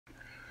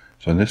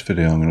So in this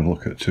video I'm going to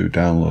look at two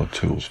download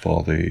tools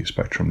for the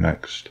Spectrum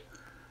Next.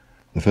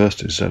 The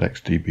first is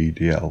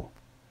ZXDB-dl.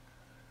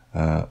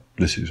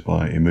 This is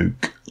by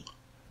Emook.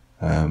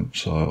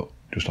 So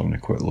just having a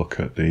quick look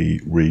at the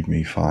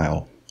README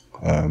file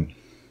on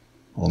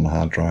the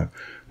hard drive.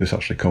 This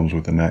actually comes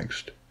with the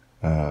Next.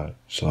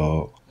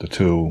 So the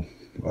tool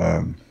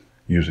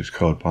uses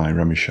code by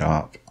Remy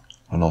Sharp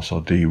and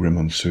also D.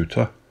 Riemann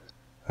Suter.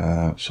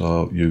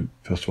 So you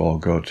first of all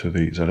go to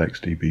the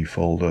ZXDB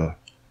folder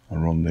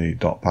and run the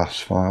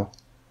 .bas file.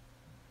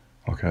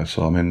 Okay,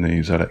 so I'm in the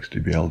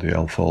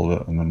ZXDB-dl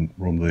folder and then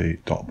run the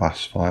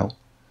 .bas file.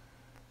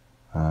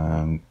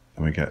 And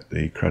then we get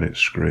the credit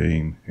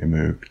screen,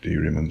 Emook, D.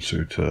 Riemann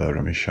Suter,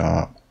 Remy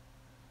Sharp.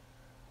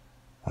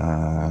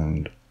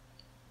 And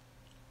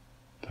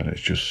then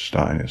it's just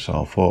starting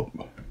itself up.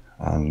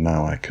 And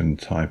now I can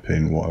type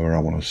in whatever I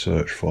want to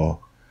search for.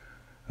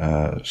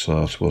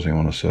 So supposing I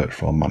want to search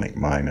for Manic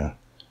Miner.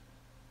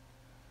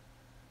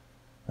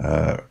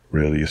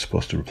 Really you're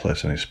supposed to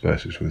replace any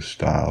spaces with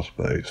stars,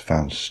 but it's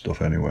found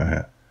stuff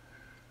anyway.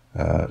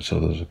 So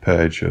there's a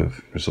page of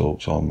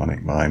results on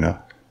Manic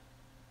Miner.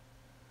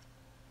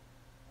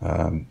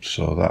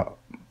 So that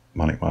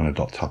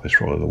manicminer.tab is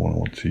probably the one I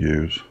want to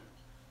use.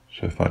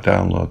 So if I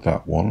download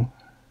that one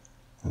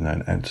and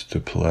then enter to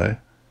play,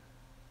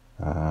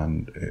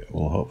 and it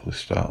will hopefully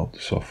start up the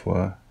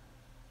software,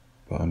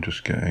 but I'm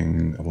just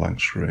getting a blank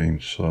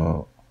screen.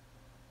 So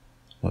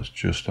let's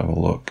just have a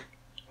look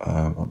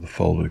at the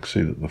folder. You can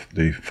see that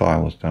the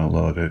file is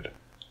downloaded,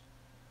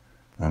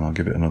 and I'll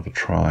give it another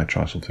try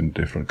something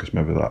different, because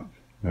maybe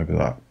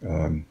that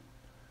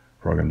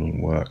program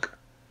doesn't work.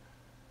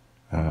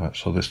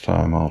 So this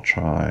time I'll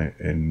try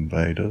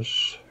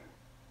Invaders,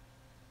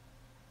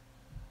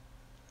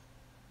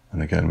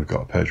 and again we've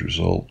got a page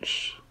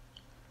results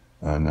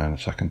and then a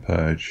second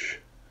page.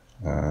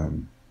 I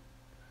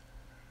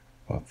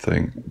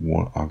think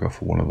I'll go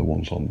for one of the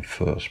ones on the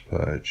first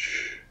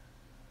page.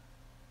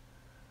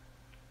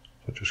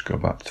 So just go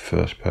back to the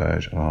first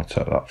page and I'll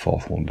take that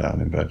fourth one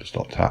down,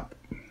 invaders.tap.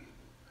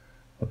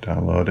 I'll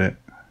download it,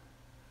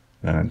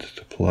 then enter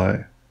to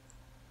play,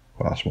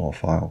 quite a small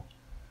file.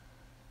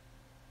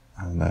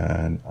 And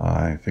then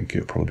I think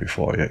it'll probably be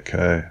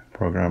 48K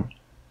program.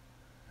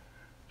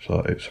 So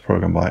it's a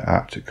program by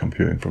Aptic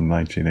Computing from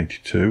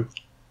 1982.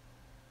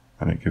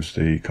 And it gives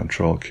the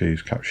control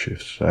keys, Cap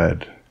Shift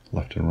Z,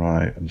 left and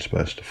right, and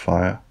space to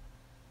fire.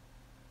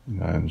 And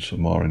then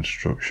some more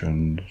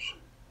instructions,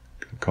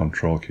 the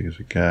control keys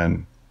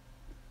again,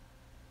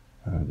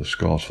 the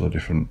scores for the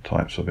different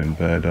types of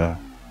invader,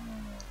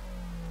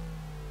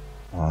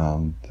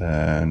 and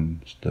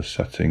then the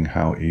setting,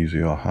 how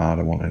easy or hard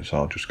I want it, so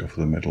I'll just go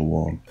for the middle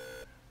one,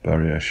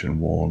 variation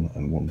 1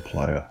 and 1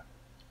 player,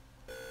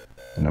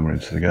 and then we're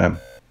into the game.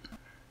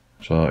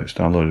 So it's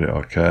downloaded it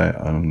okay,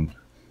 and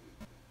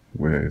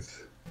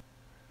with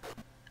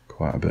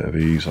quite a bit of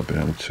ease I've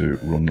been able to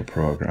run the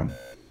program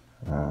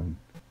and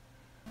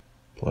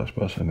play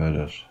Space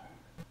Invaders.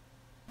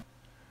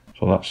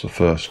 So that's the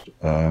first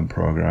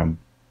program,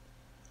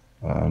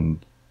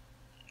 and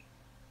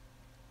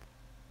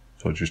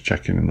so just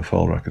checking in the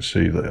folder I can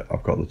see that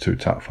I've got the two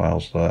TAP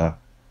files there.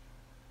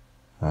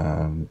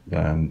 And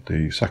then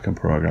the second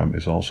program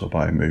is also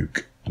by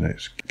Emook, and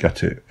it's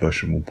GETIT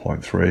version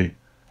 1.3.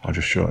 I'll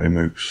just show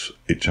Emook's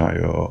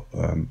itch.io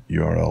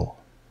URL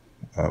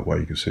where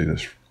you can see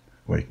this,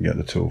 where you can get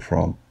the tool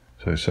from.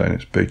 So it's saying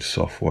it's beta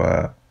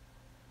software,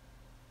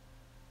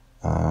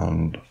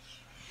 and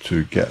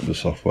to get the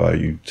software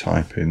you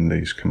type in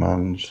these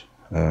commands.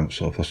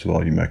 So first of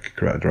all you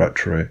create a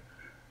directory,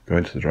 go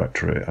into the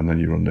directory, and then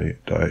you run the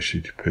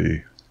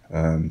 .http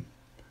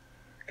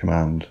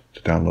command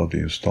to download the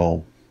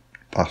install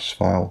 .bas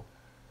file,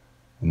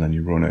 and then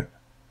you run it.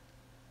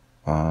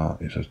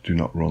 It says do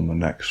not run the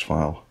next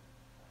file.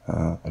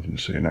 I didn't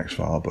see a next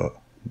file, but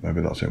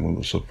maybe that's in one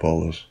of the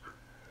subfolders.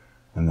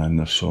 And then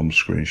there's some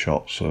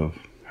screenshots of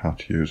how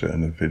to use it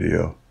and a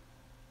video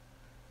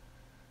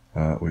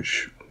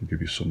which will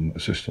give you some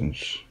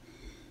assistance.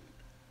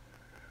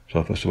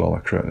 So first of all I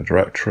create a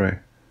directory.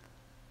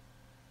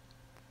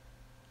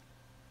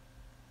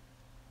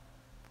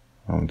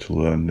 I want to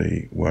learn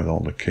where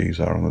all the keys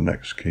are on the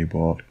Next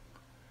keyboard.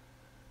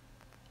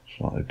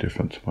 Slightly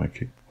different to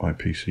my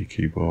PC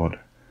keyboard.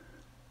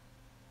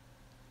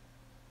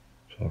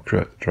 So I'll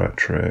create the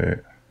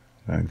directory,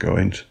 then go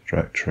into the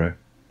directory.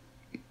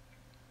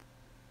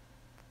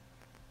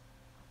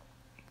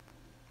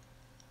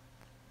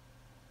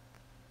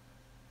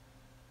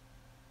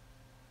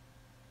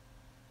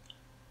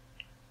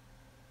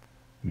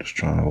 I'm just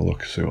trying to have a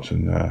look and see what's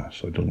in there.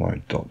 So it doesn't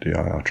like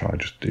 .dir, try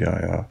just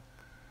dir.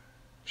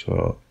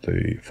 So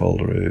the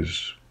folder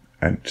is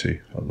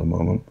empty at the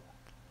moment.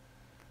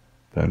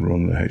 Then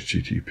run the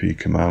HTTP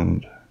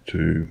command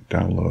to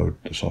download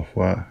the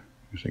software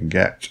using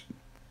get.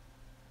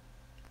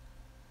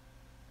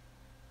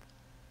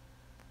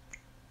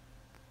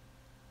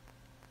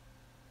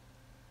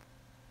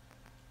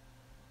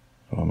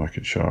 So I'm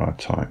making sure I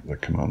type the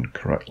command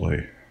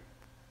correctly.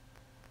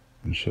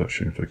 I'm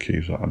searching for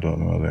keys that I don't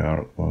know where they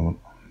are at the moment.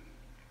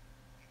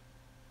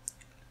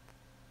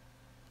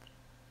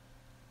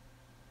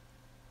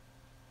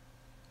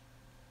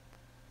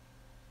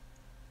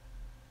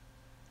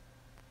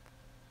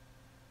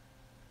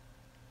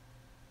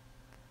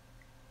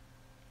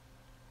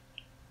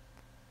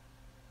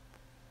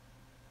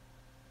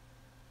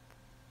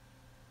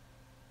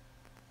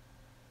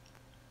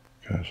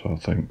 Okay, so I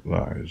think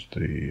that is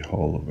the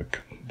whole of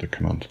the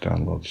command to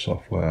download the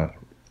software.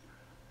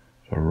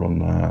 So I run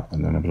that,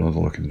 and then have another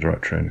look in the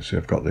directory, and you see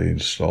I've got the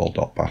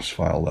install.bas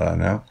file there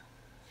now.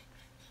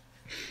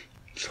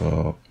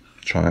 So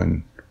try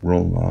and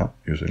run that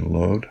using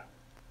load.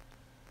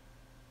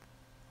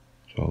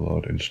 So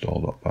load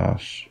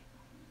install.bas.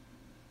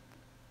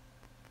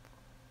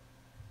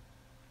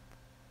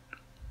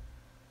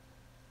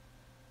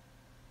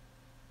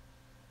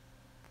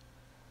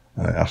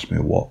 It asks me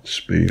what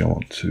speed I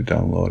want to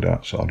download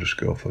at, so I'll just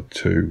go for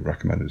 2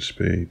 recommended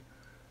speed.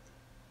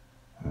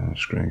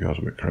 Screen goes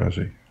a bit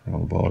crazy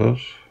around the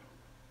borders.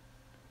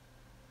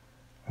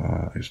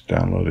 It's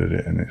downloaded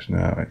it and it's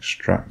now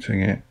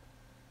extracting it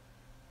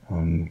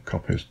and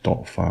copies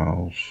dot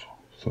files.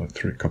 So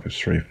it copies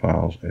 3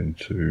 files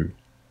into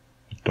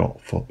the dot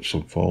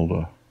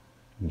subfolder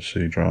on the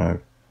C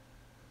drive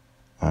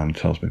and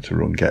tells me to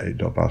run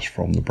GETIT.bas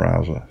from the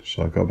browser.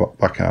 So I go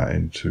back out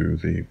into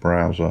the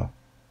browser.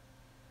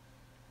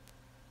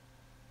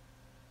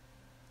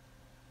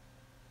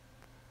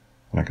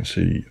 And I can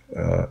see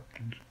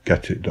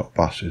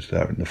GETIT.bas is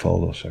there in the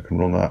folder, so I can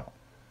run that.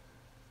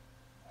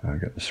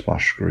 Get the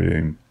splash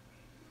screen.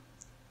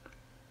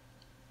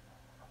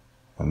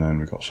 And then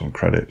we've got some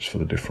credits for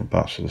the different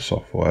parts of the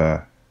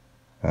software.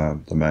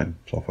 The main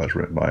software is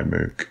written by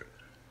Mook.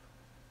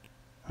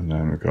 And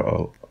then we've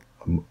got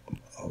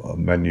a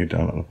menu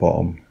down at the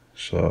bottom.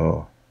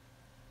 So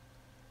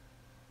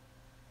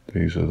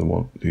these are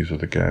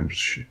the games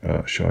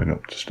showing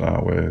up to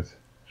start with.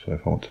 So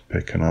if I want to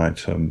pick an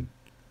item,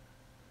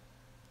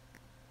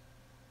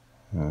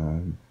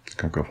 I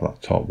can go for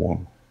that top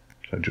one.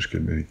 So just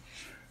give me a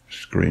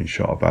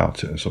screenshot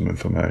about it and some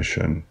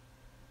information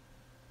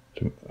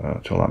to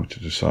allow me to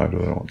decide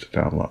whether I want to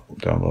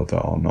download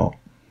that or not.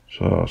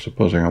 So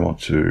supposing I want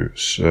to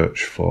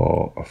search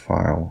for a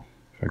file,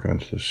 if I go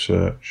into the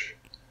search,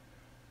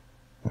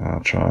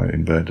 I'll try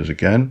Invaders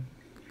again.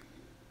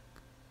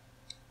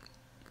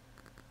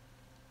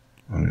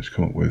 And it's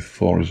come up with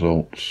 4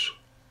 results.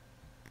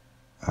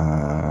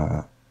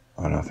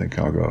 And I think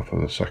I'll go for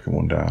the second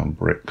one down,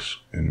 Bricks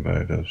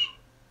Invaders.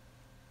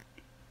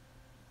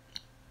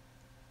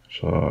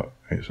 So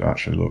it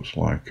actually looks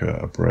like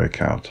a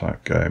breakout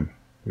type game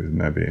with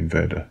maybe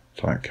invader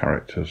type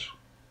characters.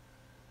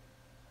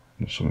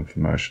 There's some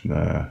information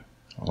there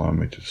allowing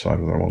me to decide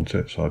whether I want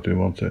it. So I do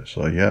want it,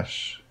 so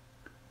yes.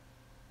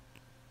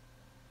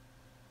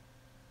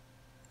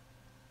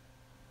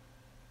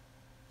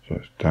 So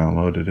it's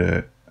downloaded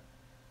it.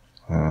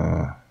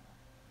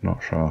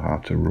 Not sure how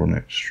to run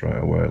it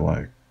straight away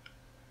like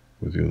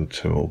with the other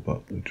tool,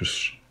 but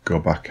just go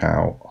back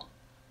out,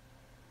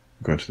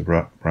 go to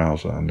the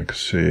browser, and you can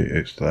see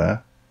it's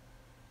there.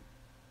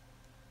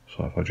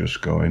 So if I just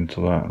go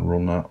into that and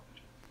run that,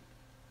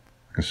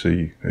 I can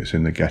see it's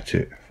in the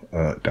GETIT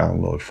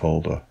download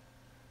folder,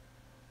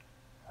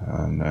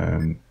 and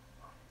then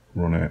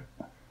run it.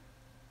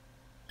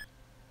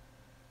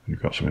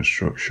 You've got some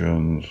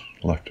instructions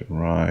left and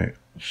right.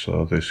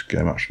 So this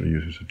game actually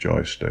uses a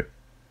joystick.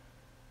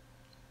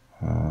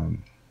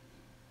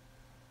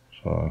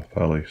 So a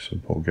fairly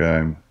simple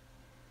game,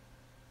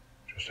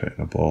 just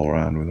hitting a ball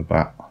around with a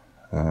bat.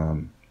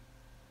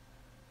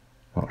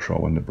 Not sure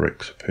when the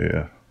bricks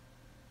appear,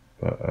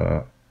 but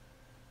you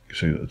can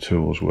see that the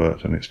tool's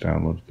worked and it's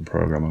downloaded the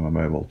program and I'm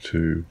able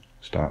to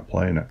start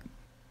playing it.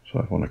 So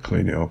if I want to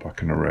clean it up, I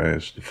can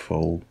erase the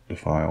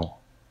file.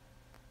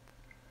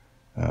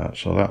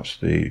 So that's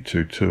the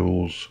 2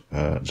 tools,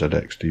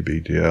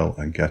 ZXDB-dl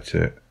and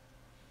GETIT.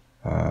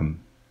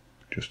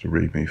 Just a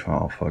README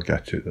file for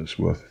GETIT that's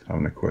worth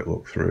having a quick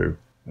look through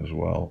as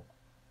well.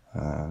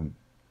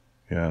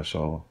 Yeah,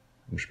 so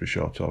I'll just be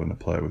sure to having a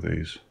play with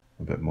these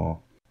a bit more.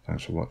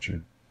 Thanks for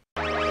watching.